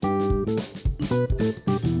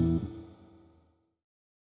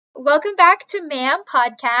Welcome back to Ma'am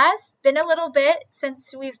Podcast. Been a little bit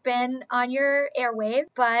since we've been on your airwave,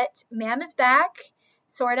 but Ma'am is back,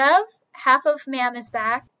 sort of. Half of Ma'am is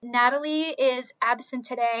back. Natalie is absent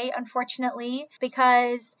today, unfortunately,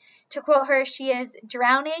 because, to quote her, she is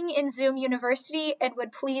drowning in Zoom University and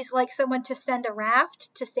would please like someone to send a raft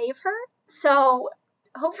to save her. So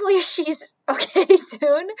hopefully she's okay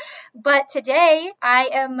soon. But today I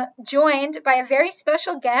am joined by a very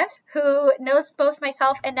special guest who knows both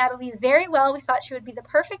myself and Natalie very well. We thought she would be the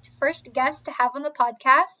perfect first guest to have on the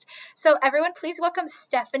podcast. So everyone, please welcome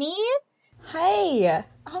Stephanie. Hi.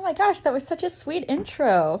 Oh my gosh, that was such a sweet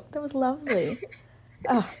intro. That was lovely.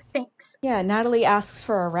 Oh. Thanks. Yeah, Natalie asks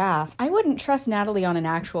for a raft. I wouldn't trust Natalie on an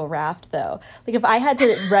actual raft, though. Like, if I had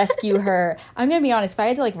to rescue her, I'm going to be honest, if I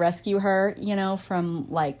had to, rescue her,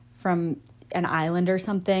 from an island or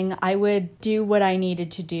something, I would do what I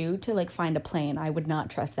needed to do to, find a plane. I would not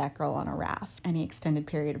trust that girl on a raft any extended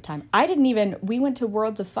period of time. We went to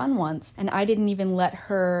Worlds of Fun once, and I didn't even let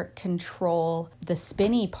her control the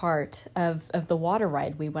spinny part of the water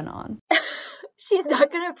ride we went on. She's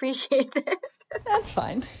not going to appreciate this. That's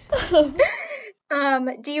fine.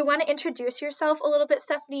 Do you want to introduce yourself a little bit,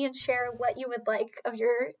 Stephanie, and share what you would like of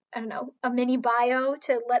your, a mini bio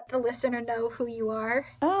to let the listener know who you are?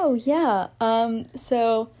 Oh, yeah.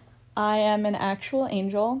 So I am an actual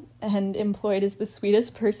angel and employed as the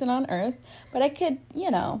sweetest person on earth, but I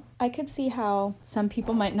could see how some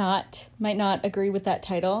people might not agree with that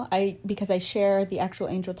title. Because I share the actual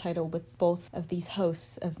angel title with both of these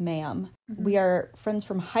hosts of Ma'am. Mm-hmm. We are friends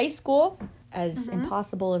from high school, as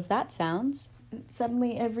impossible as that sounds.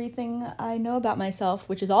 Suddenly everything I know about myself,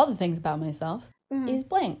 which is all the things about myself, is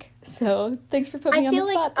blank. So thanks for putting me on the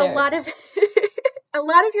spot there. I feel like a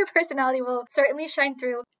lot of your personality will certainly shine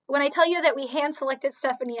through. When I tell you that we hand-selected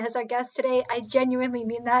Stephanie as our guest today, I genuinely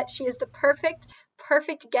mean that. She is the perfect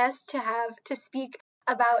guest to have to speak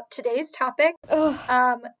about today's topic,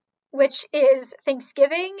 which is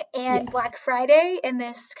Thanksgiving and yes. Black Friday in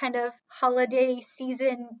this kind of holiday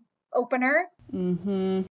season opener.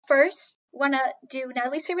 Mm-hmm. First, want to do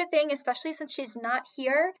Natalie's favorite thing, especially since she's not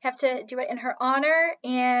here. Have to do it in her honor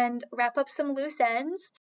and wrap up some loose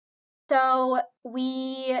ends. So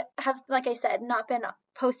we have, like I said, not been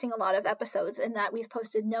posting a lot of episodes, in that we've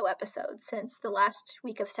posted no episodes since the last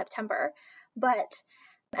week of September. But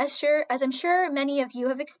as I'm sure many of you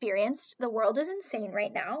have experienced, the world is insane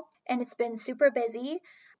right now, and it's been super busy.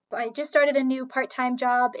 I just started a new part-time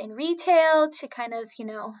job in retail to kind of,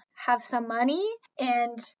 have some money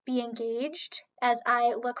and be engaged as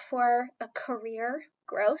I look for a career.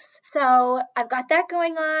 Gross. So I've got that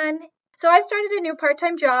going on. So I've started a new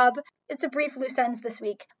part-time job. It's a brief loose ends this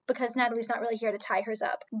week because Natalie's not really here to tie hers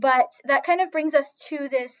up. But that kind of brings us to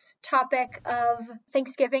this topic of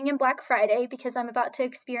Thanksgiving and Black Friday, because I'm about to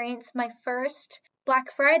experience my first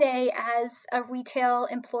Black Friday as a retail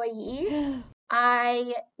employee.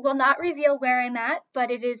 I will not reveal where I'm at, but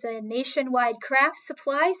it is a nationwide craft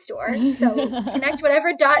supply store. So connect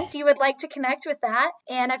whatever dots you would like to connect with that.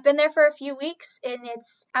 And I've been there for a few weeks, and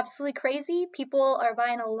it's absolutely crazy. People are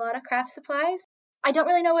buying a lot of craft supplies. I don't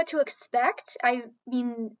really know what to expect. I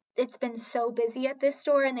mean, it's been so busy at this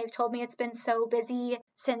store, and they've told me it's been so busy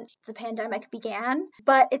since the pandemic began.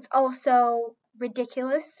 But it's also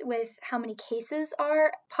ridiculous with how many cases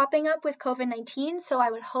are popping up with COVID-19. So I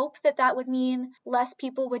would hope that would mean less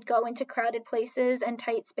people would go into crowded places and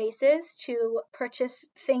tight spaces to purchase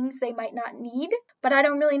things they might not need. But I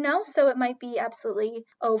don't really know, so it might be absolutely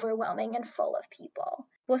overwhelming and full of people.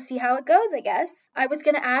 We'll see how it goes, I guess. I was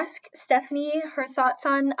going to ask Stephanie her thoughts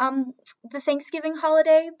on the Thanksgiving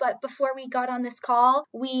holiday, but before we got on this call,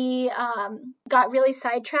 we got really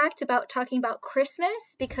sidetracked about talking about Christmas,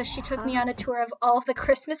 because she took me on a tour of all of the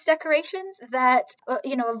Christmas decorations that,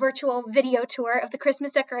 a virtual video tour of the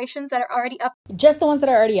Christmas decorations that are already up. Just the ones that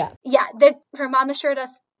are already up. Yeah, her mom assured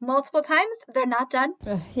us multiple times they're not done.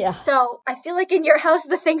 Yeah. So I feel like in your house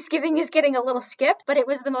the Thanksgiving is getting a little skipped, but it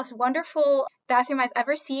was the most wonderful bathroom I've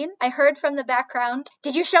ever seen. I heard from the background,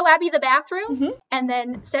 did you show Abby the bathroom? Mm-hmm. And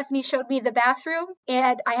then Stephanie showed me the bathroom,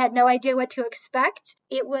 and I had no idea what to expect.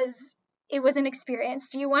 It was an experience.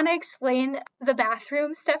 Do you want to explain the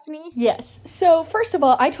bathroom, Stephanie? Yes. So first of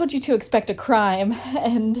all, I told you to expect a crime,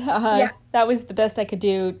 and that was the best I could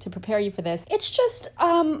do to prepare you for this. It's just,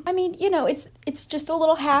 it's just a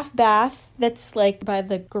little half bath that's by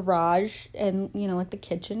the garage and, the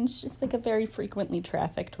kitchen. It's just a very frequently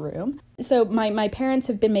trafficked room. So my parents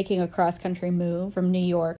have been making a cross-country move from New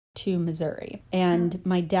York to Missouri, and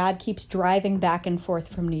my dad keeps driving back and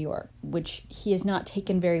forth from New York, which he has not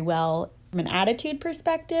taken very well from an attitude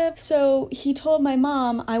perspective. So he told my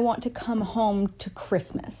mom, I want to come home to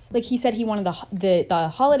Christmas. Like he said he wanted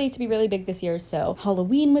the holidays to be really big this year. So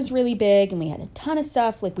Halloween was really big and we had a ton of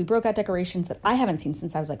stuff. Like we broke out decorations that I haven't seen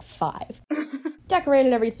since I was like 5.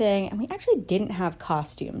 Decorated everything, and we actually didn't have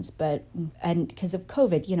costumes, and because of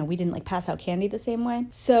COVID, we didn't like pass out candy the same way.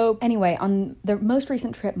 So anyway, on the most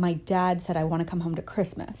recent trip, my dad said, I want to come home to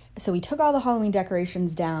Christmas. So we took all the Halloween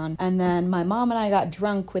decorations down, and then my mom and I got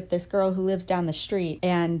drunk with this girl who lives down the street,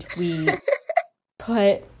 and we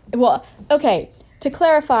to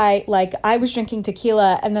clarify, like, I was drinking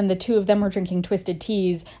tequila, and then the two of them were drinking twisted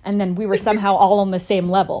teas, and then we were somehow all on the same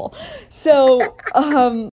level. So,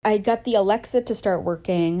 I got the Alexa to start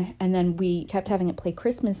working, and then we kept having it play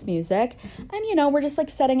Christmas music, and, we're just,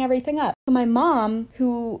 like, setting everything up. So my mom,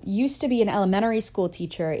 who used to be an elementary school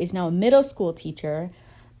teacher, is now a middle school teacher,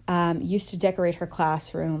 used to decorate her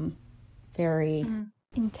classroom very...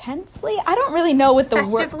 intensely? I don't really know what the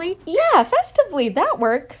word... Festively? Yeah, festively. That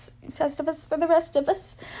works. Festivus for the rest of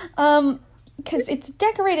us. Because it's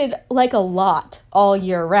decorated like a lot all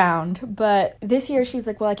year round. But this year she was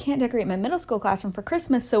like, well, I can't decorate my middle school classroom for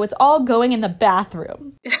Christmas, so it's all going in the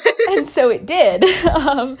bathroom. And so it did.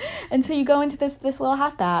 And so you go into this little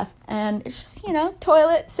half bath, and it's just,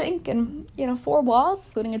 toilet, sink, and, 4 walls,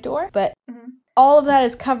 including a door. But all of that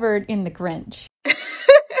is covered in the Grinch.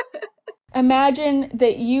 Imagine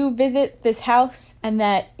that you visit this house and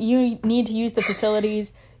that you need to use the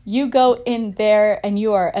facilities. You go in there and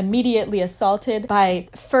you are immediately assaulted by,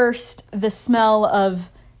 first, the smell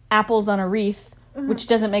of apples on a wreath, which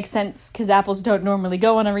doesn't make sense because apples don't normally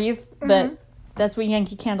go on a wreath, but that's what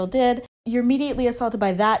Yankee Candle did. You're immediately assaulted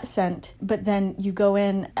by that scent, but then you go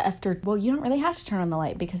in after, well, you don't really have to turn on the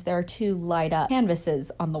light because there are 2 light up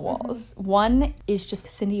canvases on the walls. One is just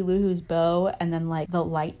Cindy Lou Who's bow and then like the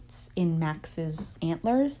lights in Max's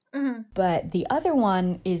antlers. But the other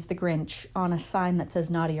one is the Grinch on a sign that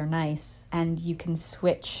says naughty or nice, and you can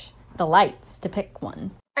switch the lights to pick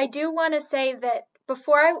one. I do want to say that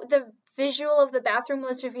before the visual of the bathroom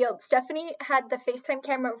was revealed, Stephanie had the FaceTime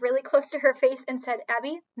camera really close to her face and said,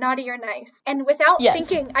 Abby, naughty or nice? And without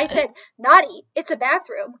thinking, I said, naughty, it's a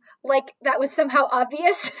bathroom. Like, that was somehow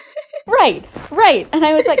obvious. Right. And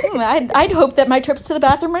I was like, I'd hope that my trips to the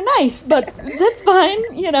bathroom are nice, but that's fine,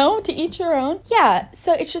 to each your own. Yeah,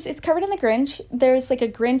 so it's covered in the Grinch. There's like a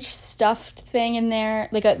Grinch stuffed thing in there,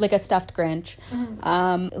 like a stuffed Grinch.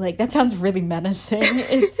 Like, that sounds really menacing.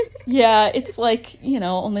 It's like,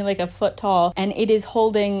 only like a foot tall, and it is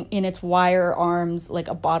holding in its wire arms like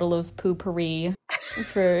a bottle of poo-pourri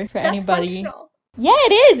for anybody. Functional. Yeah,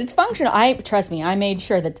 it is. It's functional. Trust me, I made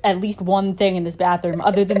sure that at least one thing in this bathroom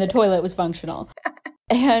other than the toilet was functional.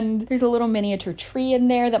 And there's a little miniature tree in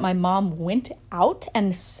there that my mom went out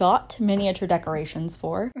and sought miniature decorations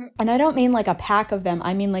for. And I don't mean like a pack of them.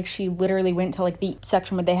 I mean like she literally went to like the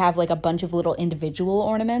section where they have like a bunch of little individual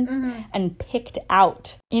ornaments and picked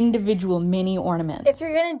out individual mini ornaments. If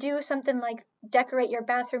you're going to do something like decorate your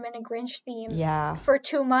bathroom in a Grinch theme for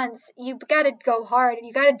 2 months, you got to go hard and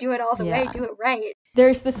you got to do it all the way, do it right.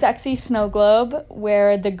 There's the sexy snow globe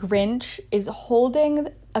where the Grinch is holding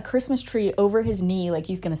a Christmas tree over his knee like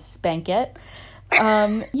he's going to spank it.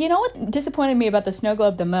 You know what disappointed me about the snow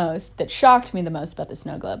globe the most, that shocked me the most about the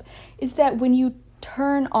snow globe, is that when you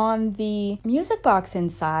turn on the music box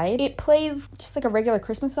inside, it plays just like a regular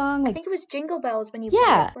Christmas song. Like, I think it was Jingle Bells when you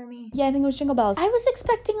played it for me. Yeah, I think it was Jingle Bells. I was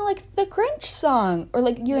expecting like the Grinch song or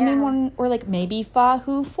like your main one, or like maybe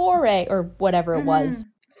Fa-Hoo Foray or whatever it was.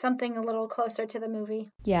 Something a little closer to the movie.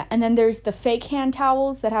 Yeah, and then there's the fake hand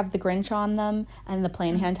towels that have the Grinch on them and the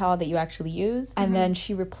plain hand towel that you actually use. And then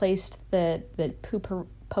she replaced the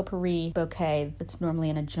potpourri bouquet that's normally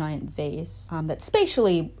in a giant vase that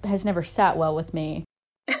spatially has never sat well with me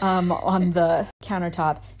on the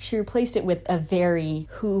countertop. She replaced it with a very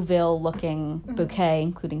Whoville-looking bouquet,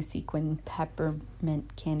 including sequin,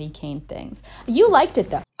 peppermint, candy cane things. You liked it,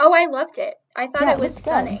 though. Oh, I loved it. I thought it was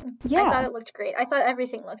stunning. Yeah. I thought it looked great. I thought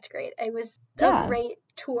everything looked great. It was a great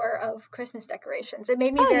tour of Christmas decorations. It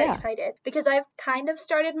made me very excited because I've kind of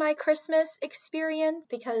started my Christmas experience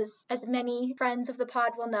because, as many friends of the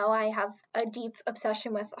pod will know, I have a deep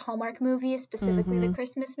obsession with Hallmark movies, specifically the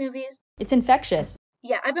Christmas movies. It's infectious.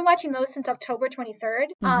 Yeah, I've been watching those since October 23rd,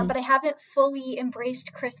 but I haven't fully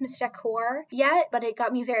embraced Christmas decor yet, but it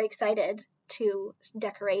got me very excited to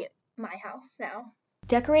decorate my house now.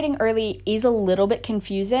 Decorating early is a little bit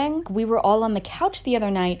confusing. We were all on the couch the other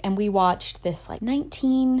night and we watched this like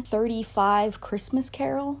 1935 Christmas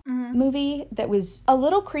Carol. movie that was a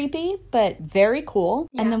little creepy, but very cool.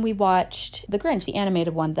 Yeah. And then we watched The Grinch, the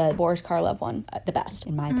animated one, the Boris Karloff one, the best,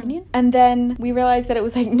 in my opinion. And then we realized that it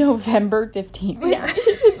was like November 15th. Yeah.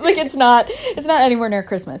 Like it's not anywhere near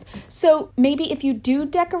Christmas. So maybe if you do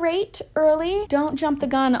decorate early, don't jump the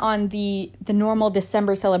gun on the normal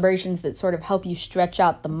December celebrations that sort of help you stretch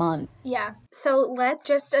out the month. Yeah. So let's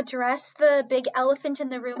just address the big elephant in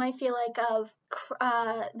the room, I feel like, of,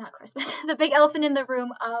 not Christmas, the big elephant in the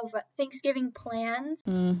room of Thanksgiving plans.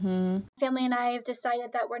 Mm-hmm. Family and I have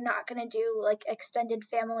decided that we're not going to do like extended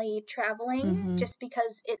family traveling just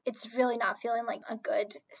because it's really not feeling like a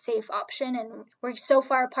good, safe option. And we're so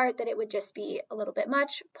far apart that it would just be a little bit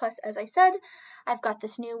much. Plus, as I said, I've got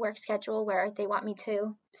this new work schedule where they want me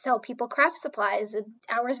to sell people craft supplies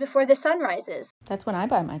hours before the sun rises. That's when I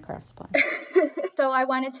buy my craft supplies. So I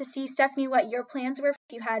wanted to see, Stephanie, what your plans were.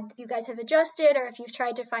 If you guys have adjusted, or if you've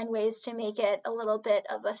tried to find ways to make it a little bit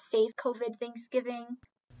of a safe COVID Thanksgiving.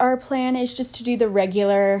 Our plan is just to do the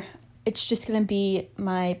regular. It's just going to be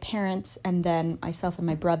my parents and then myself and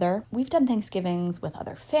my brother. We've done Thanksgivings with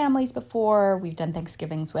other families before. We've done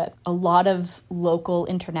Thanksgivings with a lot of local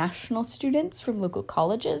international students from local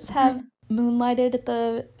colleges have moonlighted at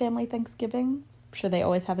the family Thanksgiving. I'm sure they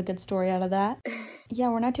always have a good story out of that. Yeah,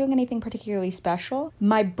 we're not doing anything particularly special.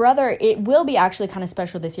 My brother, it will be actually kind of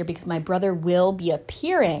special this year because my brother will be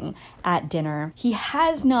appearing at dinner. He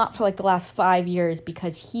has not for like the last 5 years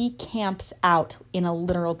because he camps out in a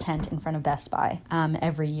literal tent in front of Best Buy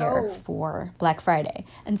every year for Black Friday.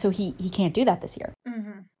 And so he can't do that this year.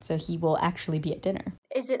 So he will actually be at dinner.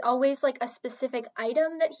 Is it always like a specific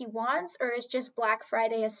item that he wants, or is just Black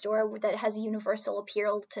Friday a store that has universal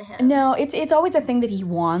appeal to him? No, it's always a thing that he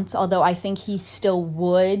wants, although I think he still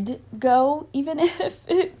would go even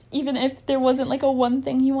if there wasn't like a one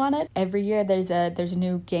thing he wanted. Every year there's a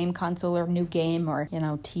new game console or new game or,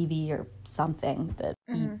 TV or something that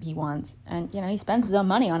he wants. And, he spends his own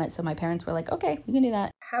money on it. So my parents were like, okay, you can do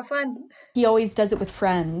that. Have fun. He always does it with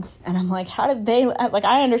friends. And I'm like, how did they, like,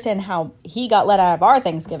 I understand how he got let out of our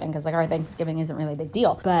Thanksgiving because, like, our Thanksgiving isn't really a big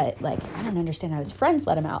deal. But, like, I don't understand how his friends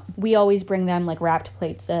let him out. We always bring them, like, wrapped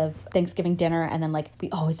plates of Thanksgiving dinner. And then, like, we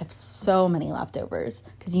always have so many leftovers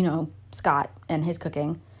because, Scott and his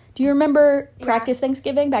cooking. Do you remember Practice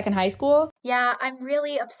Thanksgiving back in high school? Yeah, I'm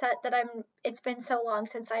really upset that it's been so long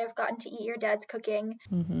since I have gotten to eat your dad's cooking.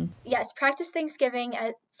 Mm-hmm. Yes, Practice Thanksgiving,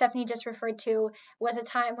 as Stephanie just referred to, was a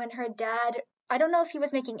time when her dad, I don't know if he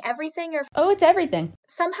was making everything or... Oh, it's everything.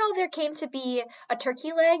 Somehow there came to be a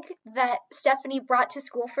turkey leg that Stephanie brought to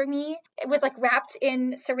school for me. It was like wrapped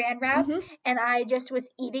in saran wrap, and I just was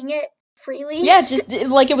eating it freely. Yeah, just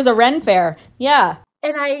like it was a Ren fair. Yeah.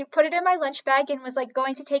 And I put it in my lunch bag and was like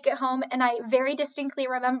going to take it home. And I very distinctly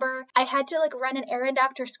remember I had to like run an errand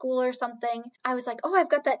after school or something. I was like, oh, I've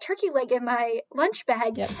got that turkey leg in my lunch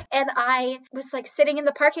bag. Yep. And I was like sitting in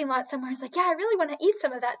the parking lot somewhere. I was like, yeah, I really want to eat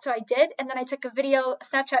some of that. So I did. And then I took a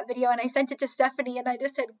Snapchat video, and I sent it to Stephanie. And I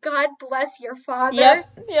just said, God bless your father.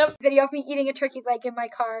 Yep. Video of me eating a turkey leg in my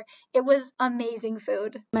car. It was amazing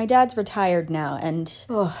food. My dad's retired now. And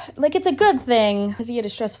it's a good thing because he had a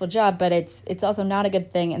stressful job, but it's also not a good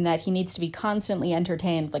thing in that he needs to be constantly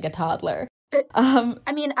entertained like a toddler.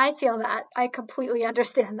 I mean, I feel that. I completely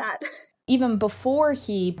understand that. Even before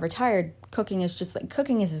he retired, cooking is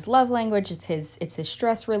his love language. It's his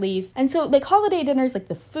stress relief. And so like holiday dinners, like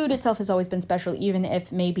the food itself has always been special, even if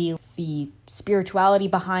maybe the spirituality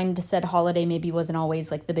behind said holiday maybe wasn't always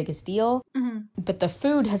like the biggest deal. But the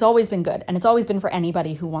food has always been good, and it's always been for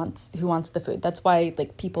anybody who wants the food. That's why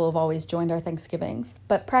like people have always joined our Thanksgivings.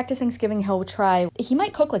 But Practice Thanksgiving, he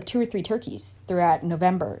might cook like 2 or 3 turkeys throughout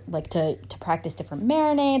November, like to practice different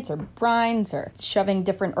marinades or brines or shoving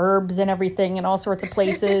different herbs and everything in all sorts of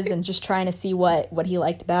places and just trying to see what he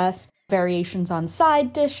liked best. Variations on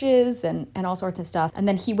side dishes and all sorts of stuff. And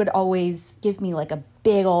then he would always give me like a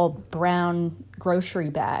big old brown grocery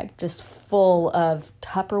bag just full of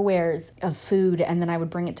Tupperwares of food, and then I would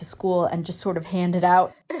bring it to school and just sort of hand it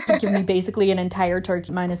out. He'd give me basically an entire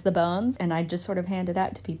turkey minus the bones, and I'd just sort of hand it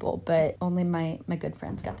out to people, but only my good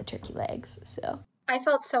friends got the turkey legs. So I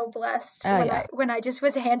felt so blessed when I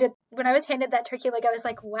was handed that turkey leg. I was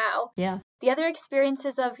like, wow. Yeah. The other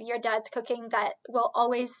experiences of your dad's cooking that will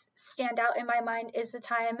always stand out in my mind is the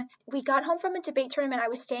time we got home from a debate tournament. I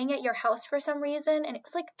was staying at your house for some reason, and it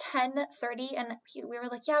was like 10:30, and we were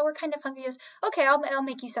like, yeah, we're kind of hungry. He goes, okay, I'll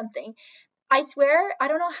make you something. I swear, I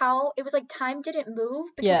don't know how, it was like time didn't move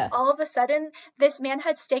because all of a sudden this man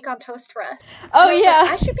had steak on toast for us. Oh, yeah.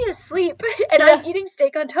 Like, I should be asleep and I'm eating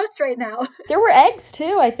steak on toast right now. There were eggs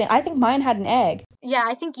too, I think. I think mine had an egg. Yeah,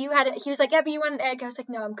 I think you had it. He was like, yeah, but you want an egg? I was like,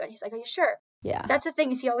 no, I'm good. He's like, are you sure? Yeah. That's the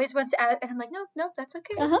thing, is he always wants to add, and I'm like, no, that's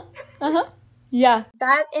okay. Yeah.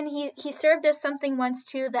 That, and he served us something once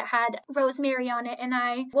too that had rosemary on it, and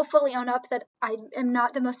I will fully own up that I am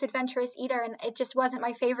not the most adventurous eater, and it just wasn't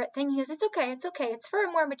my favorite thing. He goes, it's okay, it's for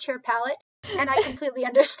a more mature palate, and I completely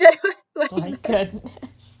understood what he meant.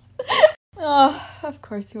 Goodness. Oh, of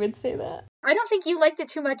course you would say that. I don't think you liked it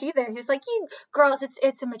too much either. He was like, you girls,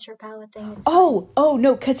 it's a mature palate thing. It's oh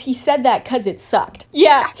no, because he said that because it sucked.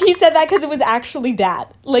 Yeah, he said that because it was actually bad.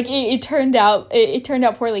 Like it turned out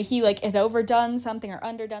poorly. He like had overdone something or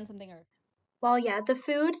underdone something or. Well, yeah, the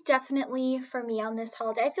food definitely for me on this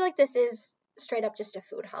holiday. I feel like this is straight up just a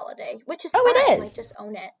food holiday, which is fine. It is. Like, just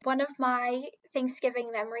own it. One of my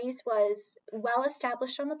Thanksgiving memories was well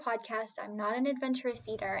established on the podcast. I'm not an adventurous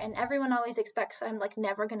eater, and everyone always expects that I'm like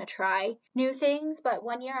never gonna try new things. But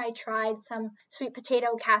one year I tried some sweet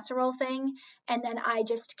potato casserole thing, and then I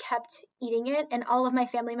just kept eating it, and all of my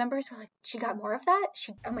family members were like, she got more of that?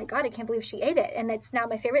 Oh my god, I can't believe she ate it. And it's now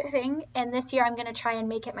my favorite thing, and this year I'm gonna try and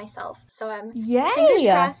make it myself. So fingers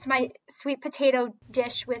crossed, my sweet potato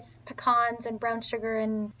dish with pecans and brown sugar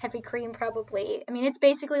and heavy cream probably. I mean, it's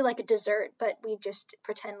basically like a dessert, but we just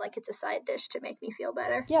pretend like it's a side dish to make me feel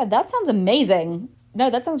better. Yeah, that sounds amazing.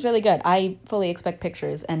 No, that sounds really good. I fully expect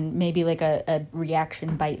pictures and maybe like a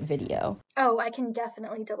reaction bite video. Oh, I can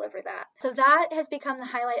definitely deliver that. So that has become the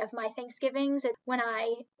highlight of my Thanksgivings. When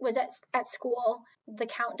I was at school, the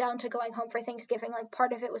countdown to going home for Thanksgiving, like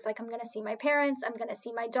part of it was like, I'm going to see my parents, I'm going to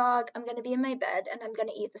see my dog, I'm going to be in my bed, and I'm going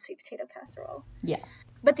to eat the sweet potato casserole. Yeah.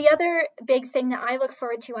 But the other big thing that I look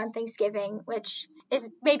forward to on Thanksgiving, which is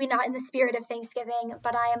maybe not in the spirit of Thanksgiving,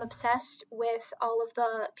 but I am obsessed with all of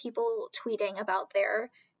the people tweeting about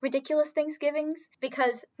their ridiculous Thanksgivings,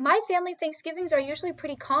 because my family Thanksgivings are usually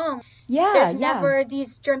pretty calm. Yeah. There's never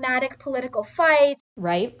these dramatic political fights.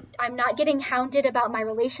 Right. I'm not getting hounded about my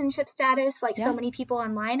relationship status like so many people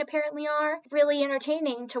online apparently are. Really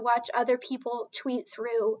entertaining to watch other people tweet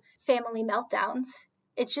through family meltdowns.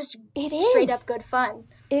 It's just straight up good fun.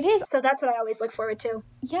 It is. So that's what I always look forward to.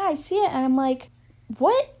 Yeah, I see it and I'm like,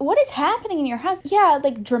 what is happening in your house? Yeah,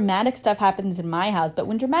 like dramatic stuff happens in my house, but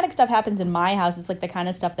when dramatic stuff happens in my house, it's like the kind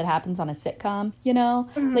of stuff that happens on a sitcom, you know?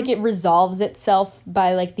 Mm-hmm. Like it resolves itself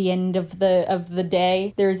by like the end of the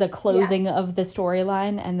day. There's a closing of the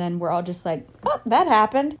storyline, and then we're all just like, oh, that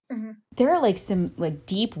happened. Mm-hmm. There are like some like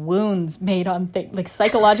deep wounds made on like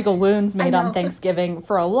psychological wounds made on Thanksgiving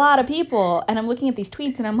for a lot of people. And I'm looking at these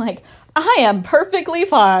tweets and I'm like, I am perfectly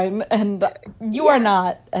fine and you are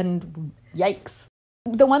not. And yikes.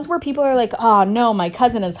 The ones where people are like, oh no, my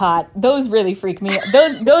cousin is hot. Those really freak me.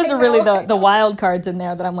 Those are really the wild cards in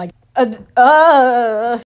there that I'm like, I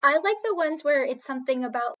like the ones where it's something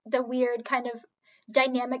about the weird kind of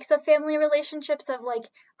dynamics of family relationships of like,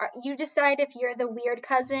 you decide if you're the weird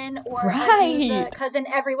cousin or are you the cousin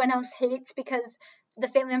everyone else hates because the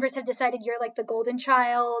family members have decided you're like the golden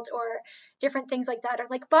child, or different things like that. Or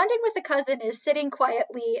like bonding with a cousin is sitting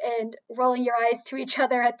quietly and rolling your eyes to each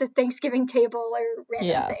other at the Thanksgiving table or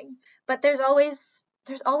random things. But there's always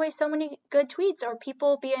so many good tweets or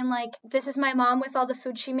people being like, this is my mom with all the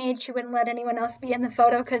food she made. She wouldn't let anyone else be in the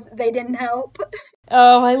photo because they didn't help.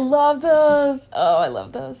 Oh, I love those.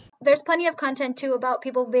 There's plenty of content too about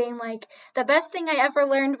people being like, the best thing I ever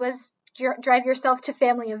learned was drive yourself to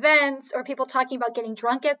family events, or people talking about getting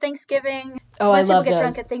drunk at Thanksgiving. Oh, I love those. Once people get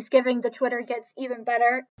drunk at Thanksgiving, the Twitter gets even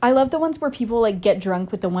better. I love the ones where people like get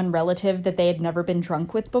drunk with the one relative that they had never been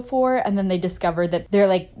drunk with before, and then they discover that they're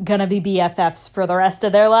like gonna be BFFs for the rest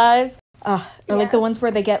of their lives. Or like the ones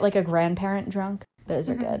where they get like a grandparent drunk. Those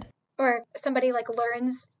are good. Or somebody like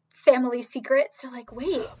learns family secrets. So like,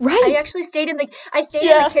 wait, right. I actually stayed in the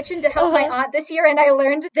kitchen to help my aunt this year, and I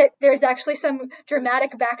learned that there's actually some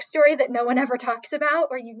dramatic backstory that no one ever talks about,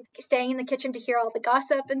 or you staying in the kitchen to hear all the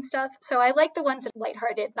gossip and stuff. So I like the ones that are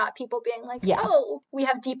lighthearted, not people being like, oh, we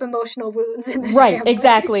have deep emotional wounds in this family.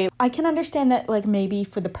 Exactly. I can understand that like maybe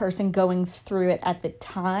for the person going through it at the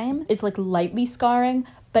time, it's like lightly scarring,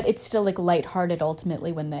 but it's still like lighthearted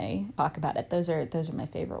ultimately when they talk about it. Those are my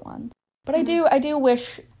favorite ones. But I do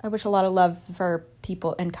wish a lot of love for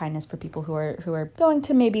people and kindness for people who are going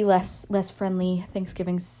to maybe less friendly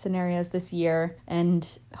Thanksgiving scenarios this year,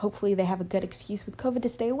 and hopefully they have a good excuse with COVID to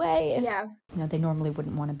stay away. If, they normally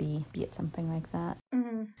wouldn't want to be at something like that.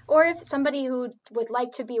 Mm-hmm. Or if somebody who would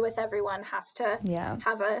like to be with everyone has to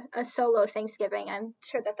have a solo Thanksgiving, I'm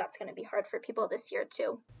sure that's going to be hard for people this year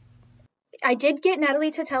too. I did get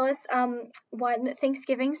Natalie to tell us one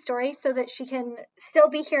Thanksgiving story so that she can still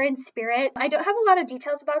be here in spirit. I don't have a lot of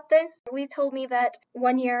details about this. Lee told me that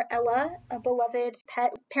one year Ella, a beloved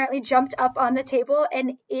pet, apparently jumped up on the table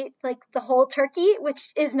and ate like the whole turkey,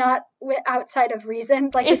 which is not outside of reason.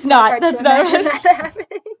 Like it's not. Hard that's to not imagine that happening.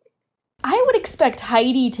 I would expect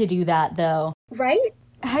Heidi to do that, though. Right?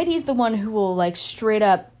 Heidi's the one who will, like, straight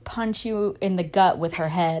up punch you in the gut with her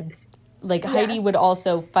head. Like, Heidi would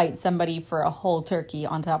also fight somebody for a whole turkey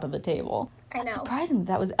on top of a table. I know. That's surprising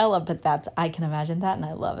that was Ella, but I can imagine that, and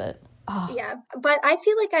I love it. Oh. Yeah, but I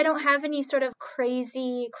feel like I don't have any sort of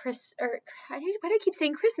crazy why do I keep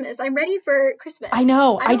saying Christmas? I'm ready for Christmas. I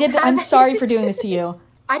know. I'm sorry for doing this to you.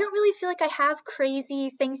 I don't really feel like I have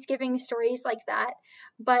crazy Thanksgiving stories like that,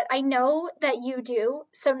 but I know that you do.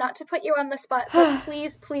 So not to put you on the spot, but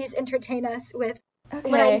please entertain us with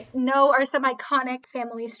what I know are some iconic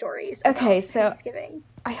family stories. Okay, so Thanksgiving.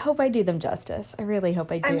 I hope I do them justice. I really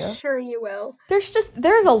hope I do. I'm sure you will. There's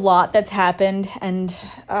a lot that's happened, and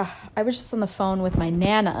I was just on the phone with my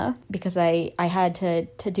Nana because I had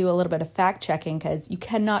to do a little bit of fact checking because you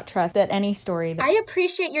cannot trust that any story that... I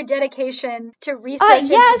appreciate your dedication to research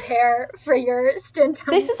and prepare for your stint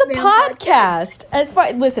on this is a podcast.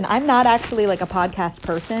 Listen, I'm not actually like a podcast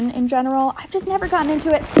person in general. I've just never gotten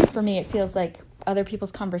into it. For me, it feels like other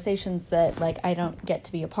people's conversations that like I don't get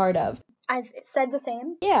to be a part of. I've said the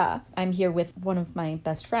same. Yeah, I'm here with one of my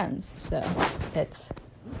best friends, so it's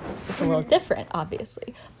a little different,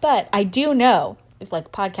 obviously. But I do know if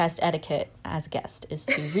like podcast etiquette as a guest is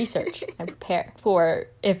to research and prepare for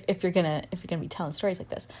if you're gonna be telling stories like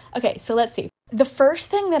this. Okay, so let's see. The first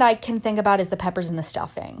thing that I can think about is the peppers in the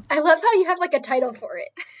stuffing. I love how you have like a title for it.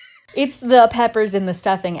 It's the peppers in the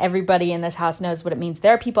stuffing. Everybody in this house knows what it means.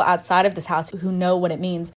 There are people outside of this house who know what it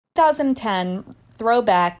means. 2010,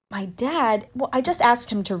 throwback. My dad, I just asked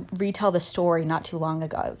him to retell the story not too long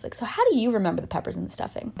ago. I was like, so how do you remember the peppers in the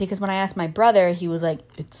stuffing? Because when I asked my brother, he was like,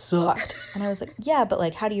 it sucked. And I was like, yeah, but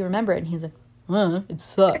like, how do you remember it? And he was like, it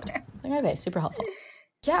sucked. I was like, okay, super helpful.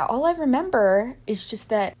 Yeah, all I remember is just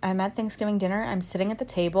that I'm at Thanksgiving dinner. I'm sitting at the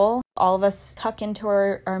table. All of us tuck into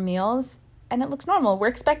our meals. And it looks normal. We're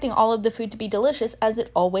expecting all of the food to be delicious, as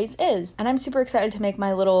it always is. And I'm super excited to make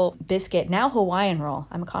my little biscuit, now Hawaiian roll.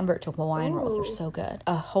 I'm a convert to Hawaiian rolls. They're so good.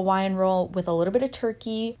 A Hawaiian roll with a little bit of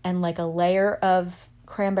turkey and like a layer of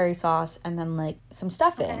cranberry sauce and then like some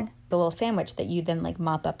stuffing. Okay. The little sandwich that you then like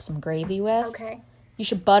mop up some gravy with. Okay. You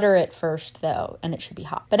should butter it first, though, and it should be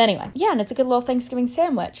hot. But anyway, yeah, and it's a good little Thanksgiving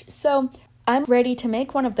sandwich. So I'm ready to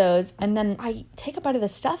make one of those, and then I take a bite of the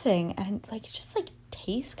stuffing, and like it's just like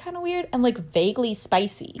tastes kind of weird and like vaguely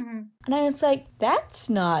spicy. Mm-hmm. And I was like, that's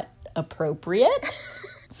not appropriate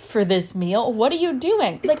for this meal. What are you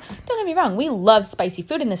doing? Like, don't get me wrong, we love spicy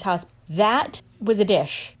food in this house. That was a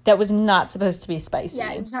dish that was not supposed to be spicy.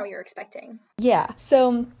 Yeah, it's not what you were expecting. Yeah,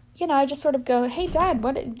 so you know, I just sort of go, hey, Dad,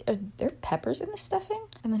 are there peppers in the stuffing?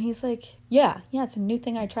 And then he's like, yeah, it's a new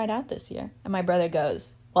thing I tried out this year. And my brother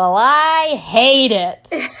goes, well, I hate it.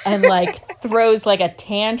 And like throws like a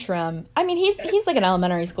tantrum. I mean, he's like an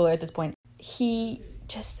elementary schooler at this point. He's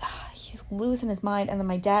losing his mind. And then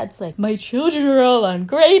my dad's like, my children are all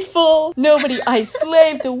ungrateful. I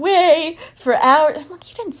slaved away for hours. I'm like,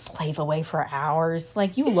 you didn't slave away for hours.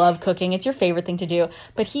 Like, you love cooking. It's your favorite thing to do.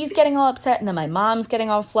 But he's getting all upset. And then my mom's getting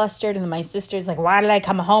all flustered. And then my sister's like, why did I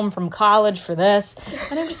come home from college for this?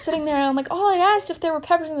 And I'm just sitting there and I'm like, I asked if there were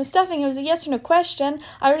peppers in the stuffing. It was a yes or no question.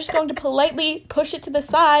 I was just going to politely push it to the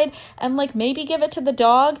side and like maybe give it to the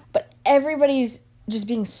dog. But everybody's just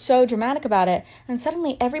being so dramatic about it, and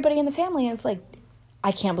suddenly everybody in the family is like,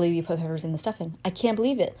 I can't believe you put peppers in the stuffing. I can't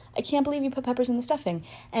believe it. I can't believe you put peppers in the stuffing.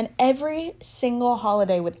 And every single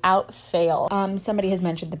holiday without fail, somebody has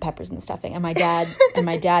mentioned the peppers in the stuffing, and my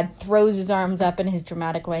dad throws his arms up in his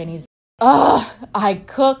dramatic way, and he's, I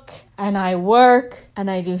cook and I work and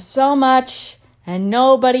I do so much and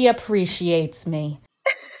nobody appreciates me.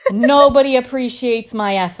 Nobody appreciates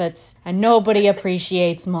my efforts and nobody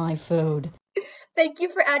appreciates my food. Thank you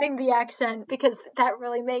for adding the accent, because that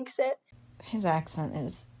really makes it. His accent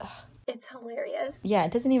is... It's hilarious. Yeah,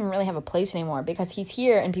 it doesn't even really have a place anymore, because he's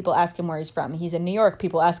here and people ask him where he's from. He's in New York,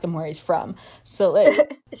 people ask him where he's from. So,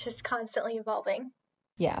 like... It's just constantly evolving.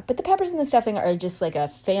 Yeah, but the peppers in the stuffing are just like a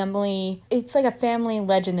family... It's like a family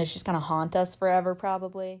legend that's just going to haunt us forever,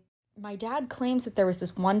 probably. My dad claims that there was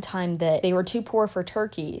this one time that they were too poor for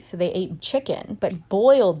turkey, so they ate chicken, but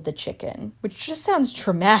boiled the chicken, which just sounds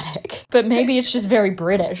traumatic. But maybe it's just very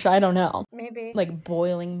British, I don't know. Maybe. Like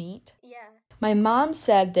boiling meat. Yeah. My mom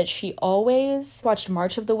said that she always watched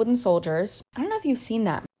March of the Wooden Soldiers. I don't know if you've seen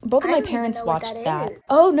that. Both of my parents watched that.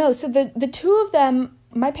 Oh, no, so the two of them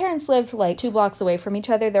My parents lived like 2 blocks away from each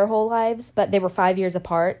other their whole lives, but they were 5 years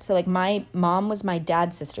apart. So like my mom was my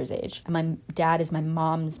dad's sister's age, and my dad is my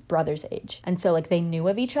mom's brother's age. And so like they knew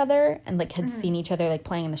of each other and like had seen each other like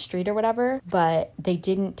playing in the street or whatever, but they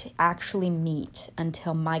didn't actually meet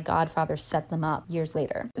until my godfather set them up years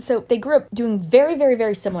later. So they grew up doing very, very,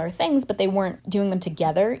 very similar things, but they weren't doing them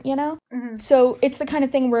together, you know? So it's the kind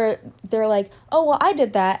of thing where they're like, oh, well, I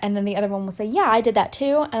did that. And then the other one will say, yeah, I did that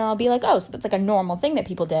too. And I'll be like, oh, so that's like a normal thing that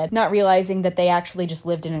people did, not realizing that they actually just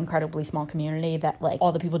lived in an incredibly small community that like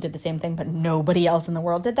all the people did the same thing, but nobody else in the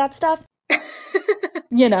world did that stuff.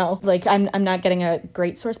 You know, like I'm not getting a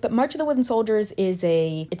great source, but March of the Wooden Soldiers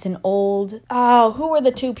it's an old, who were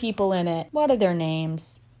the 2 people in it? What are their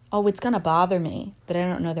names? Oh, it's going to bother me that I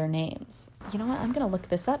don't know their names. You know what? I'm going to look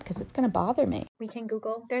this up because it's going to bother me. We can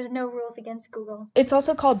Google. There's no rules against Google. It's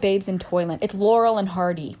also called Babes in Toyland. It's Laurel and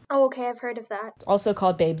Hardy. Oh, okay. I've heard of that. It's also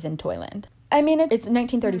called Babes in Toyland. I mean, it's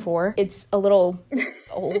 1934. It's a little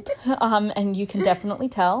old, and you can definitely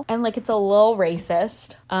tell. And, like, it's a little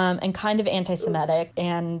racist, and kind of anti-Semitic,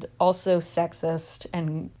 and also sexist,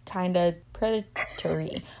 and kind of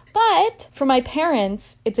predatory. But for my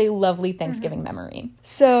parents, it's a lovely Thanksgiving memory.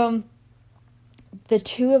 So the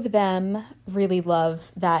 2 of them really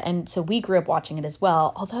love that, and so we grew up watching it as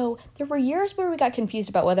well, although there were years where we got confused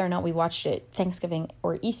about whether or not we watched it Thanksgiving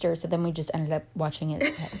or Easter, so then we just ended up watching it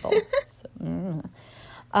at both.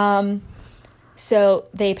 So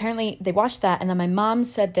they watched that, and then my mom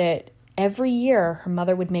said that every year her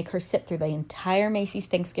mother would make her sit through the entire Macy's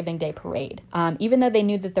Thanksgiving Day parade, even though they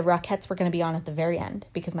knew that the Rockettes were going to be on at the very end,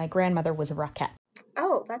 because my grandmother was a Rockette.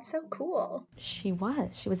 Oh, that's so cool. She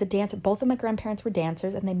was a dancer. Both of my grandparents were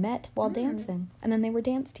dancers, and they met while dancing. And then they were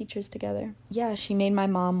dance teachers together. Yeah, she made my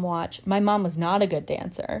mom watch. My mom was not a good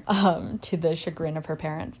dancer, to the chagrin of her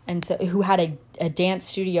parents. And so, who had a dance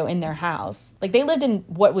studio in their house. Like, they lived in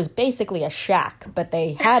what was basically a shack, but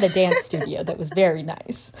they had a dance studio that was very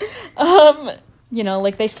nice. You know,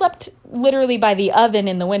 like they slept literally by the oven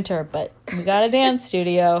in the winter, but we got a dance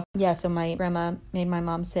studio. Yeah, so my grandma made my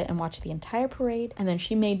mom sit and watch the entire parade, and then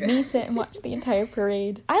she made me sit and watch the entire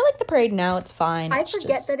parade. I like the parade now, it's fine. I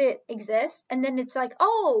forget that it exists, and then it's like,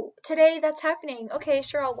 oh, today that's happening. Okay,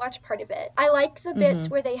 sure, I'll watch part of it. I like the bits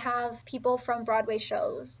where they have people from Broadway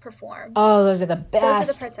shows perform. Oh, those are the best.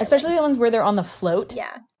 Those are the parts especially the ones where they're on the float.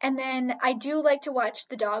 Yeah. And then I do like to watch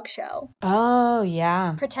the dog show. Oh,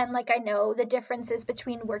 yeah. Pretend like I know the differences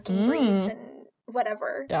between working breeds and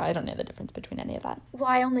whatever. Yeah, I don't know the difference between any of that. Well,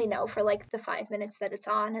 I only know for like the 5 minutes that it's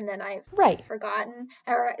on, and then I've forgotten.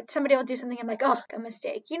 Or somebody will do something, I'm like, oh, a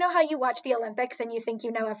mistake. You know how you watch the Olympics and you think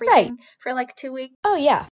you know everything for like 2 weeks? Oh,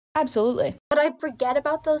 yeah. Absolutely. But I forget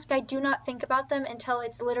about those. I do not think about them until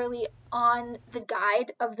it's literally on the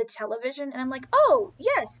guide of the television. And I'm like, oh,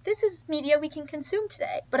 yes, this is media we can consume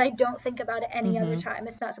today. But I don't think about it any other time.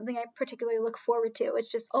 It's not something I particularly look forward to.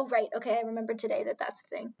 It's just, oh, right, okay, I remember today that that's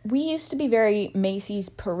a thing. We used to be very Macy's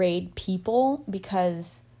parade people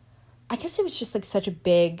because I guess it was just like such a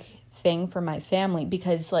big thing for my family,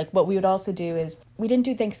 because like what we would also do is we didn't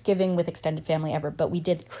do Thanksgiving with extended family ever, but we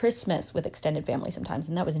did Christmas with extended family sometimes,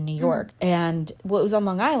 and that was in New York. And well, it was on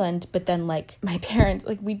Long Island, but then like my parents,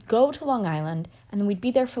 like we'd go to Long Island and then we'd be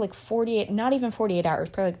there for like 48, not even 48 hours,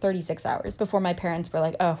 probably like 36 hours before my parents were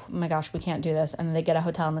like, oh my gosh, we can't do this. And then they get a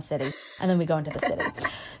hotel in the city, and then we go into the city.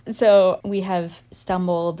 So we have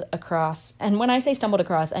stumbled across, and when I say stumbled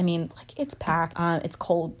across, I mean like it's packed, it's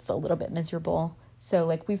cold, it's a little bit miserable. So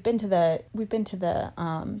like we've been to the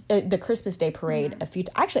Christmas Day parade a few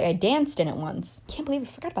actually I danced in it once. Can't believe I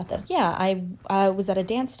forgot about this. Yeah, I was at a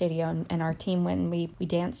dance studio, and our team, when we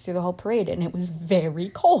danced through the whole parade, and it was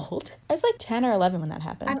very cold. I was like 10 or 11 when that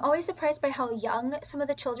happened. I'm always surprised by how young some of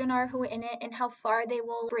the children are who are in it and how far they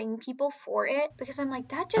will bring people for it, because I'm like,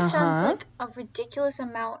 that just sounds like a ridiculous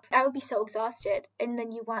amount. I would be so exhausted, and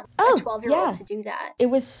then you want a 12-year-old to do that.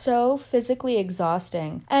 It was so physically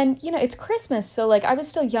exhausting. And you know, it's Christmas, so like I was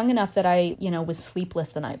still young enough that I, you know, was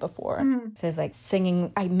sleepless the night before. So I was like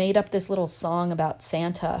singing, I made up this little song about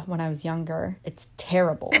Santa when I was younger. It's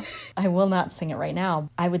terrible. I will not sing it right now.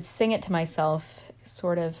 I would sing it to myself,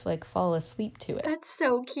 sort of like fall asleep to it. That's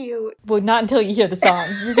so cute. Well, not until you hear the song.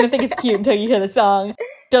 You're going to think it's cute until you hear the song.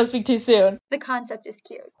 Don't speak too soon. The concept is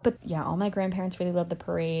cute. But yeah, all my grandparents really loved the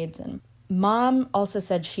parades, and Mom also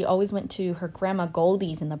said she always went to her grandma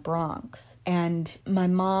Goldie's in the Bronx. And my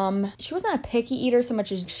mom, she wasn't a picky eater so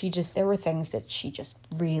much as there were things that she just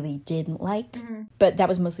really didn't like. But that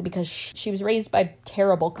was mostly because she was raised by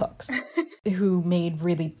terrible cooks who made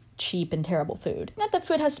really cheap and terrible food. Not that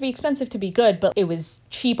food has to be expensive to be good, but it was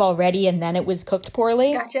cheap already and then it was cooked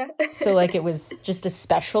poorly. Gotcha. So like it was just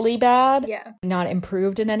especially bad. Yeah. Not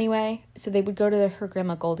improved in any way. So they would go to her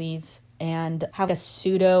Grandma Goldie's and have a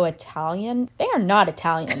pseudo-Italian. They are not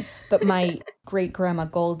Italian, but my great-grandma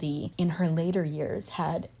Goldie in her later years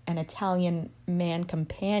had an Italian man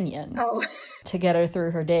companion to get her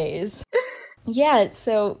through her days. Yeah,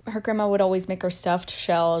 so her grandma would always make her stuffed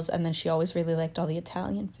shells, and then she always really liked all the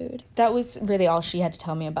Italian food. That was really all she had to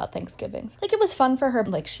tell me about Thanksgivings. Like, it was fun for her.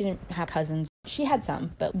 Like, she didn't have cousins. She had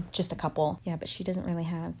some, but just a couple. Yeah, but she doesn't really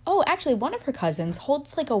have... Oh, actually, one of her cousins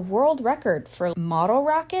holds, like, a world record for model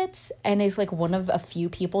rockets and is, like, one of a few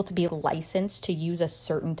people to be licensed to use a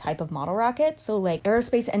certain type of model rocket. So, like,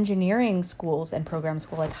 aerospace engineering schools and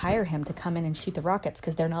programs will, like, hire him to come in and shoot the rockets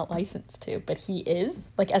because they're not licensed to. But he is,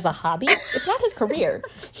 like, as a hobby. It's not his career.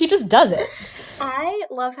 He just does it. I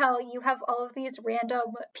love how you have all of these random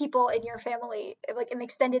people in your family, like an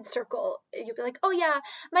extended circle. You'll be like, oh yeah,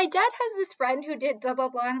 my dad has this friend who did blah blah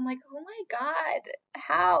blah, and I'm like, oh my god,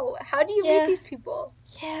 how do you meet these people?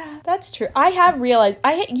 Yeah, that's true. I have realized,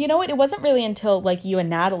 you know what, it wasn't really until like you and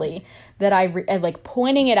Natalie that I like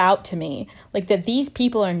pointing it out to me, like that these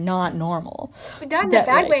people are not normal. But not in a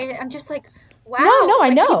bad way. I'm just like, wow. No, I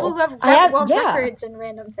know. People who have world records and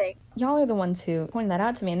random things. Y'all are the ones who pointed that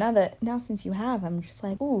out to me. And now since you have, I'm just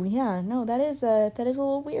like, oh yeah, no, that is a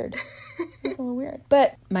little weird. It's a little weird.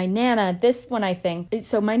 But my Nana, this one I think,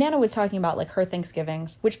 so my Nana was talking about like her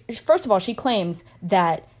Thanksgivings, which first of all, she claims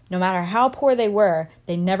that no matter how poor they were,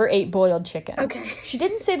 they never ate boiled chicken. Okay. She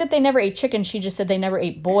didn't say that they never ate chicken. She just said they never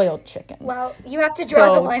ate boiled chicken. Well, you have to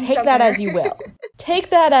draw the line somewhere. Take that as you will. Take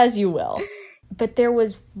that as you will. But there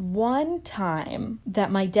was one time that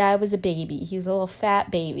my dad was a baby. He was a little fat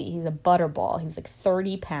baby. He was a butterball. He was like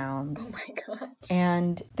 30 pounds. Oh my gosh.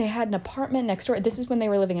 And they had an apartment next door. This is when they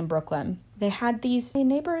were living in Brooklyn. They had these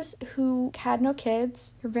neighbors who had no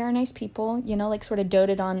kids. They're very nice people, you know, like sort of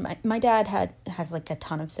doted on. My dad has like a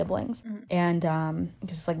ton of siblings. Mm. And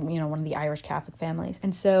this is like, you know, one of the Irish Catholic families.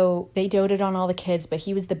 And so they doted on all the kids, but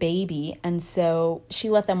he was the baby. And so she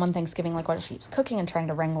let them one Thanksgiving, like while she was cooking and trying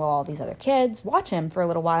to wrangle all these other kids, watch him for a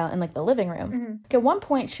little while in like the living room. Mm-hmm. At one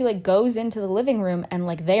point, she like goes into the living room and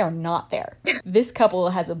like they are not there. This couple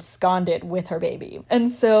has absconded with her baby. And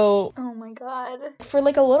so... Oh my God. For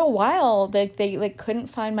like a little while, they like couldn't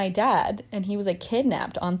find my dad, and he was like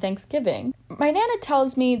kidnapped on Thanksgiving. My Nana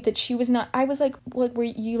tells me that she was not. I was like, were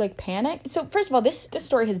you like panicked? So first of all, this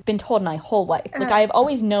story has been told my whole life. Like I have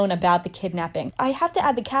always known about the kidnapping. I have to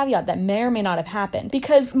add the caveat that may or may not have happened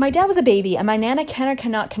because my dad was a baby, and my Nana can or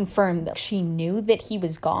cannot confirm that she knew that he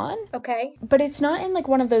was gone. Okay. But it's not in like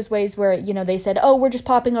one of those ways where, you know, they said, oh, we're just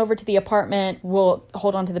popping over to the apartment. We'll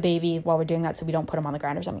hold on to the baby while we're doing that so we don't put him on the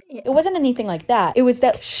ground or something. Yeah. It wasn't anything like that. It was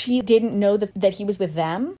that she didn't know that he was with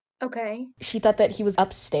them. Okay. She thought that he was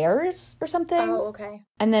upstairs or something. Oh, okay.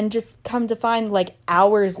 And then just come to find, like,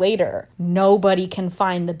 hours later, nobody can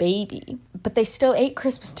find the baby. But they still ate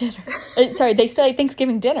Christmas dinner. They still ate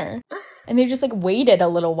Thanksgiving dinner. And they just, like, waited a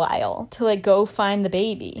little while to, like, go find the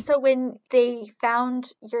baby. So when they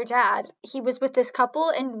found your dad, he was with this couple,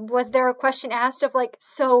 and was there a question asked of, like,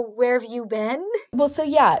 so where have you been? Well, so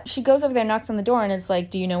yeah, she goes over there, knocks on the door, and is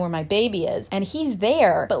like, do you know where my baby is? And he's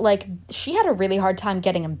there, but, like, she had a really hard time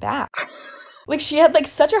getting him back. Like, she had, like,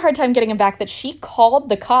 such a hard time getting him back that she called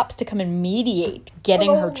the cops to come and mediate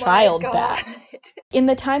getting her child back. In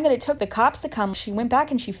the time that it took the cops to come, she went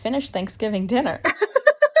back and she finished Thanksgiving dinner.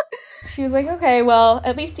 She was like, okay, well,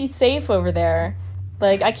 at least he's safe over there.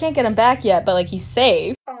 Like, I can't get him back yet, but, like, he's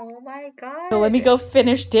safe. Oh my God. So let me go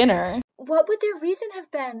finish dinner. What would their reason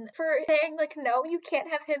have been for saying, like, no, you can't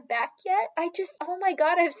have him back yet? Oh my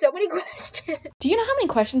God, I have so many questions. Do you know how many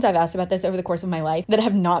questions I've asked about this over the course of my life that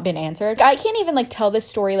have not been answered? I can't even, like, tell this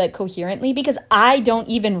story, like, coherently because I don't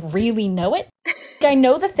even really know it. I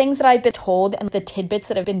know the things that I've been told and the tidbits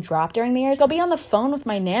that have been dropped during the years. I'll be on the phone with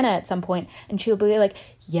my Nana at some point and she'll be like,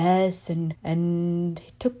 yes, and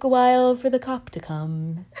it took a while for the cop to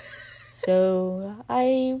come. So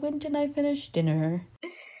I went and I finished dinner.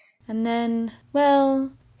 And then,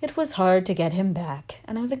 well, it was hard to get him back.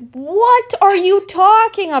 And I was like, what are you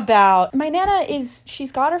talking about? My Nana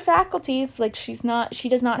she's got her faculties. Like, she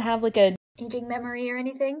does not have like a aging memory or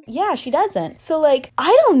anything? Yeah, she doesn't. So, like,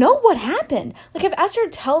 I don't know what happened. Like, I've asked her to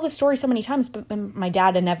tell the story so many times, but my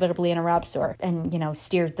dad inevitably interrupts her and, you know,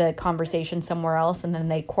 steers the conversation somewhere else, and then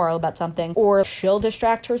they quarrel about something. Or she'll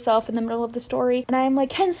distract herself in the middle of the story. And I'm like,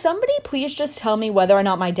 can somebody please just tell me whether or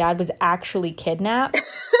not my dad was actually kidnapped?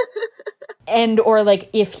 and or like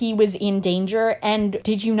if he was in danger? And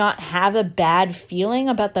did you not have a bad feeling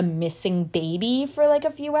about the missing baby for like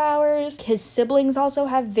a few hours? His siblings also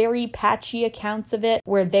have very patchy accounts of it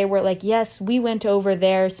where they were like, yes, we went over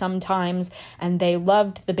there sometimes and they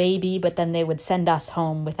loved the baby, but then they would send us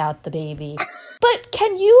home without the baby. But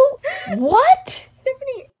can you, what?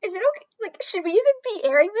 Stephanie, is it okay? Like, should we even be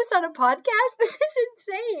airing this on a podcast? This is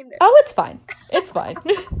insane. Oh, it's fine. It's fine.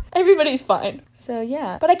 Everybody's fine. So,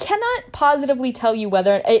 yeah. But I cannot positively tell you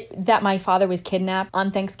whether that my father was kidnapped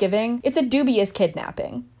on Thanksgiving. It's a dubious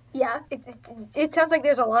kidnapping. Yeah, it sounds like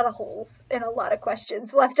there's a lot of holes and a lot of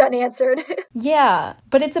questions left unanswered. Yeah,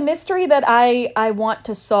 but it's a mystery that I want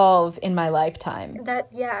to solve in my lifetime.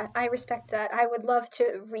 Yeah, I respect that. I would love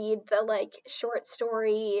to read the, like, short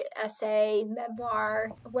story, essay,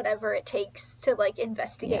 memoir, whatever it takes to, like,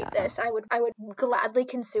 investigate this. I would gladly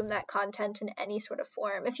consume that content in any sort of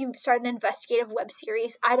form. If you start an investigative web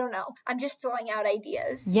series, I don't know. I'm just throwing out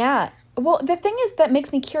ideas. Yeah. Well, the thing is that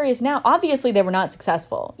makes me curious now. Obviously, they were not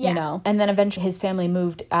successful, you know, and then eventually his family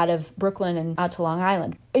moved out of Brooklyn and out to Long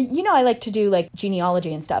Island. You know, I like to do like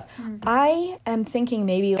genealogy and stuff. Mm-hmm. I am thinking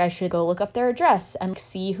maybe I should go look up their address and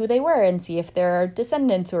see who they were and see if they're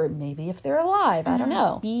descendants or maybe if they're alive. Mm-hmm. I don't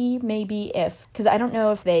know. Because I don't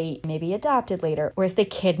know if they maybe adopted later or if they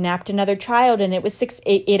kidnapped another child and it was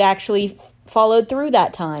it actually followed through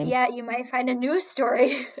that time. Yeah, you might find a news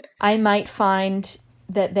story. I might find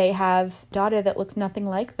that they have a daughter that looks nothing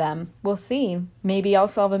like them. We'll see. Maybe I'll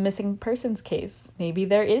solve a missing persons case. Maybe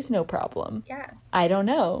there is no problem. Yeah. I don't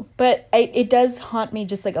know. But it does haunt me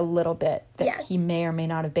just like a little bit that he may or may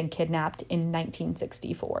not have been kidnapped in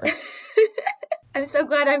 1964. I'm so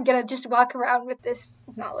glad I'm going to just walk around with this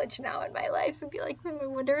knowledge now in my life and be like, I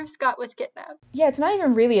wonder if Scott was kidnapped. Yeah, it's not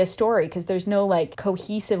even really a story because there's no like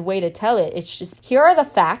cohesive way to tell it. It's just, here are the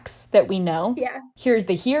facts that we know. Yeah. Here's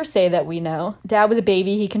the hearsay that we know. Dad was a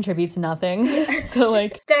baby. He contributes nothing. So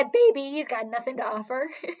like. That baby, he's got nothing to offer.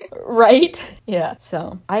 Right? Yeah.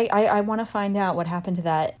 So I want to find out what happened to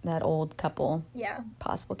that old couple. Yeah.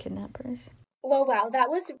 Possible kidnappers. Well, wow, that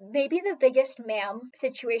was maybe the biggest ma'am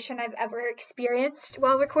situation I've ever experienced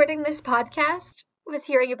while recording this podcast, was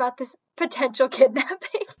hearing about this potential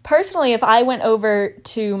kidnapping. Personally, if I went over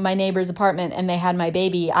to my neighbor's apartment and they had my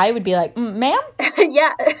baby, I would be like, ma'am?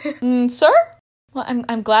 Yeah. Sir? Well,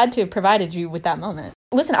 I'm glad to have provided you with that moment.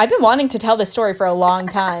 Listen, I've been wanting to tell this story for a long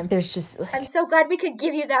time. There's just... I'm so glad we could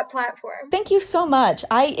give you that platform. Thank you so much.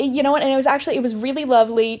 You know what, and it was really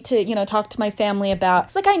lovely to, you know, talk to my family about...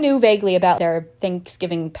 It's like I knew vaguely about their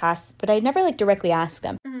Thanksgiving past, but I never, like, directly asked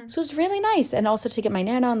them. Mm-hmm. So it was really nice, and also to get my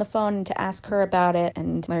Nana on the phone and to ask her about it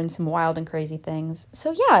and learn some wild and crazy things.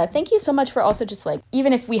 So yeah, thank you so much for also just, like,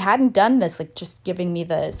 even if we hadn't done this, like, just giving me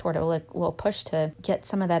the sort of, like, little push to get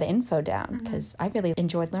some of that info down, because I really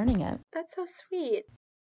enjoyed learning it. That's so sweet.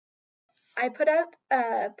 I put out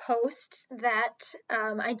a post that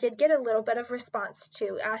I did get a little bit of response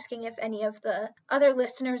to, asking if any of the other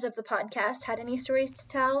listeners of the podcast had any stories to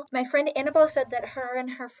tell. My friend Annabelle said that her and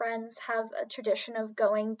her friends have a tradition of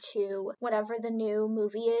going to whatever the new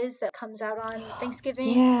movie is that comes out on Thanksgiving.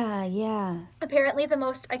 Yeah. Apparently the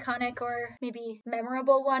most iconic or maybe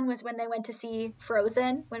memorable one was when they went to see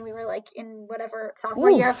Frozen when we were like in whatever sophomore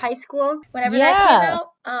year of high school, whenever that came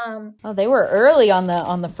out. They were early on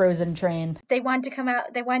the Frozen train. They wanted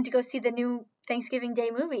to go see the new Thanksgiving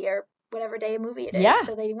Day movie or whatever day of movie it is. Yeah.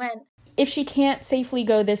 So they went. If she can't safely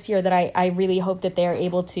go this year, that I really hope that they're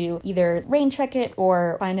able to either rain check it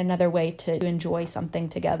or find another way to enjoy something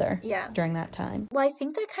together during that time. Well, I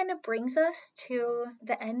think that kind of brings us to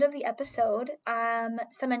the end of the episode.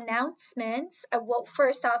 Some announcements. Well,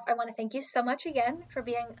 first off, I want to thank you so much again for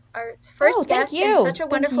being our first guest. Thank you. And such a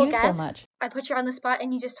wonderful guest. Thank you so much. I put you on the spot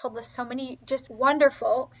and you just told us so many just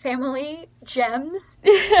wonderful family gems.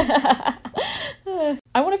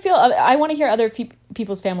 I want to hear other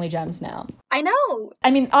people's family gems now. I know. I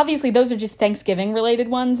mean, obviously those are just Thanksgiving related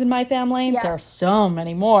ones in my family. Yeah. There are so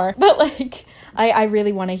many more, but like I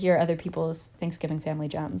really want to hear other people's Thanksgiving family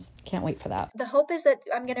gems. Can't wait for that. The hope is that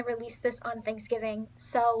I'm going to release this on Thanksgiving.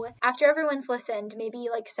 So after everyone's listened, maybe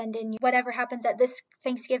like send in whatever happens at this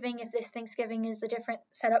Thanksgiving, if this Thanksgiving is a different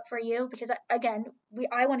setup for you, because again,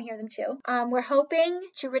 I want to hear them too. We're hoping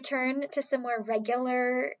to return to some more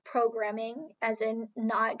regular programming, as in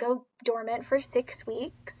not go dormant for 6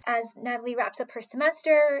 weeks as Natalie wraps up her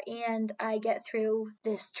semester and I get through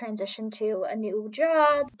this transition to a new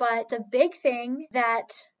job. But the big thing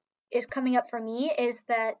that is coming up for me is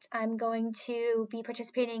that I'm going to be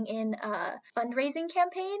participating in a fundraising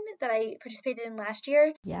campaign that I participated in last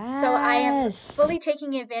year. Yes. So I am fully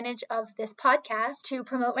taking advantage of this podcast to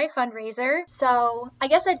promote my fundraiser. So I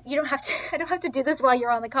guess I don't have to do this while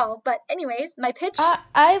you're on the call. But anyways, my pitch.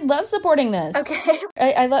 I love supporting this. Okay.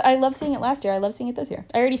 I love seeing it last year. I love seeing it this year.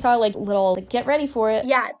 I already saw little get ready for it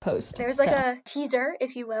post. There's a teaser,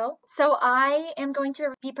 if you will. So I am going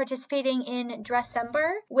to be participating in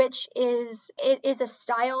Dressember, which is a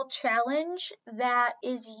style challenge that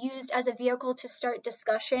is used as a vehicle to start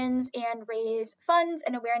discussions and raise funds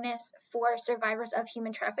and awareness for survivors of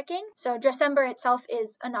human trafficking. So Dressember itself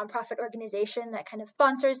is a nonprofit organization that kind of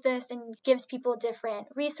sponsors this and gives people different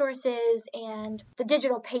resources and the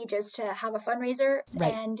digital pages to have a fundraiser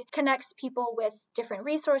and connects people with different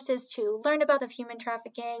resources to learn about the human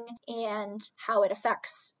trafficking and how it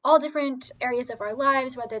affects all different areas of our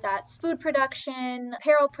lives, whether that's food production,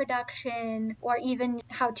 apparel production, or even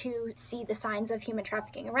how to see the signs of human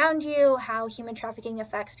trafficking around you, how human trafficking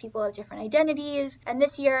affects people of different identities. And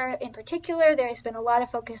this year in particular, there has been a lot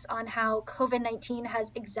of focus on how COVID-19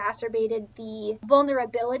 has exacerbated the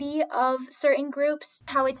vulnerability of certain groups,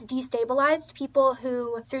 how it's destabilized people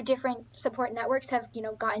who, through different support networks, have,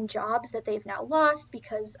 gotten jobs that they've now lost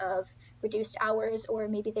because of reduced hours, or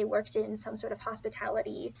maybe they worked in some sort of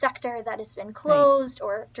hospitality sector that has been closed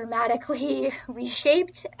or dramatically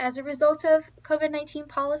reshaped as a result of COVID-19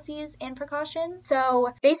 policies and precautions.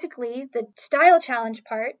 So basically, the style challenge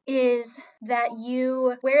part is that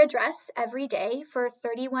you wear a dress every day for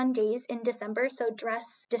 31 days in December. So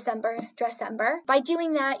dress December, Dressember. By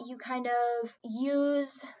doing that, you kind of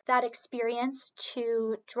use that experience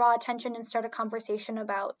to draw attention and start a conversation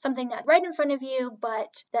about something that's right in front of you,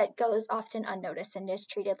 but that goes often unnoticed and is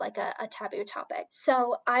treated like a taboo topic.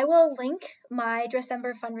 So I will link my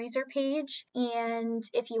Dressember fundraiser page, and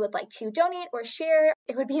if you would like to donate or share,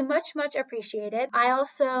 it would be much, much appreciated. I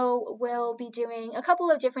also will be doing a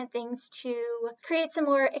couple of different things to create some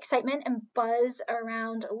more excitement and buzz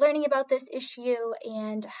around learning about this issue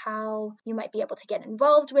and how you might be able to get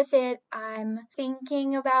involved with it. I'm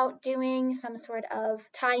thinking about doing some sort of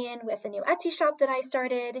tie-in with a new Etsy shop that I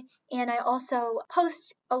started, and I also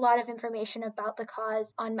post a lot of information about the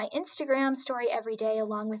cause on my Instagram story every day,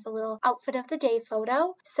 along with a little outfit of the day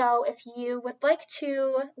photo. So if you would like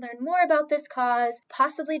to learn more about this cause,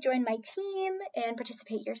 possibly join my team and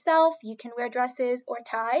participate yourself, you can wear dresses or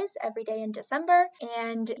ties every day in December,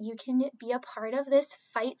 and you can be a part of this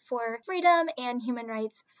fight for freedom and human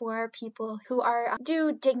rights for people who are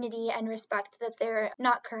due dignity and respect that they're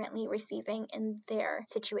not currently receiving in their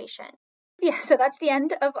situation. Yeah, so that's the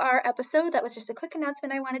end of our episode. That was just a quick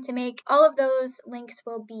announcement I wanted to make. All of those links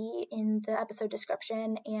will be in the episode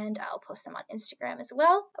description, and I'll post them on Instagram as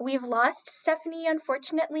well. We've lost Stephanie,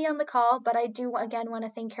 unfortunately, on the call, but I do, again, want to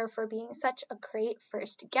thank her for being such a great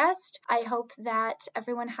first guest. I hope that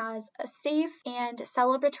everyone has a safe and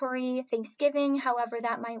celebratory Thanksgiving, however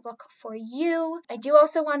that might look for you. I do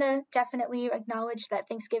also want to definitely acknowledge that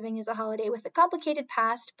Thanksgiving is a holiday with a complicated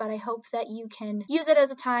past, but I hope that you can use it as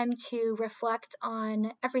a time to reflect on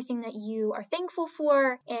everything that you are thankful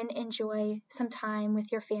for and enjoy some time with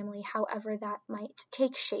your family, however that might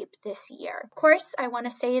take shape this year. Of course, I want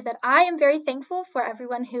to say that I am very thankful for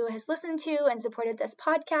everyone who has listened to and supported this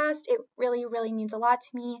podcast. It really, really means a lot to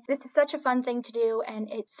me. This is such a fun thing to do, and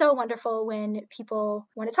it's so wonderful when people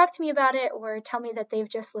want to talk to me about it or tell me that they've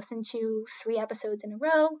just listened to 3 episodes in a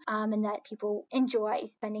row, and that people enjoy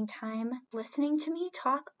spending time listening to me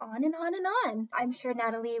talk on and on and on. I'm sure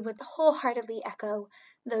Natalie would wholeheartedly echo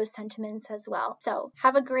those sentiments as well. So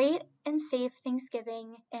have a great and safe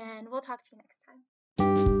Thanksgiving, and we'll talk to you next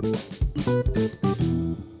time.